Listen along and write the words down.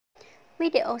វី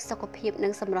ដេអូសុខភាពនិ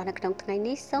ងសម្រស់នៅក្នុងថ្ងៃ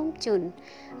នេះសូមជូន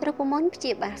រូបមន្តព្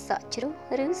យាបាលសក់ជ្រុះ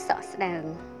ឬសក់ស្ដើង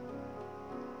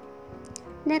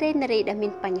នារីដែលមា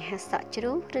នបញ្ហាសក់ជ្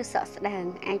រុះឬសក់ស្ដើង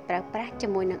អាចប្រើប្រាស់ជា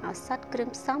មួយនឹងឱសថគ្រឿង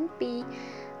ផ្សំពី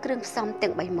គ្រឿងផ្សំ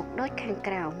ទាំង3មុខដូចខាង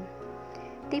ក្រោម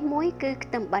ទី1គឺខ្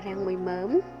ទឹមបារាំង1មើ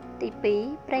មទី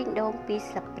2ប្រេងដូង2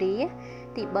ស្លាបព្រា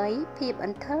ទី3ភាពអ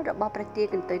ន្ថើរបស់ប្រទាល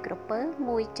កន្ទុយក្រពើ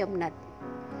1ចំណិត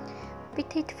វិ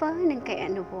ធីធ្វើនិងការអ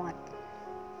នុវត្ត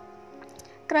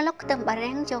ក្រឡុកខ្ទឹមបា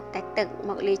រាំងយកតែទឹក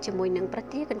មកលាយជាមួយនឹងប្រ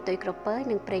ទាលកន្ទុយក្រពើ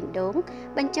និងប្រេងដូង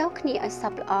បញ្ចូលគ្នាឲ្យស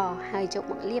ព្វល្អហើយយក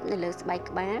មកលាបនៅលើស្បែក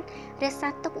ក្បាលរក្សា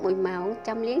ទុក1ម៉ោង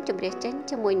ចាំលាងជម្រះចេញ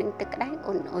ជាមួយនឹងទឹកក្តៅ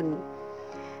អ៊ុន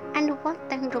អនុវត្ត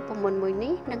តាមរូបមន្តមួយ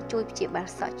នេះនឹងជួយព្យាបាល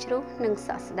សក់ជ្រុះនិងស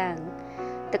ក់ស្ដើង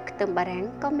ទឹកខ្ទឹមបារាំង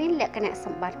ក៏មានលក្ខណៈស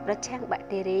ម្បត្តិប្រឆាំងបាក់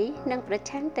តេរីនិងប្រ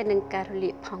ឆាំងទៅនឹងការរ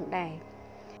លាកផងដែរ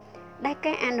ដែល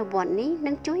ការអនុវត្តនេះ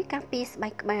នឹងជួយការពារស្បែ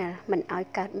កក្បាលមិនឲ្យ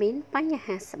កើតមានបញ្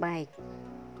ហាស្បែក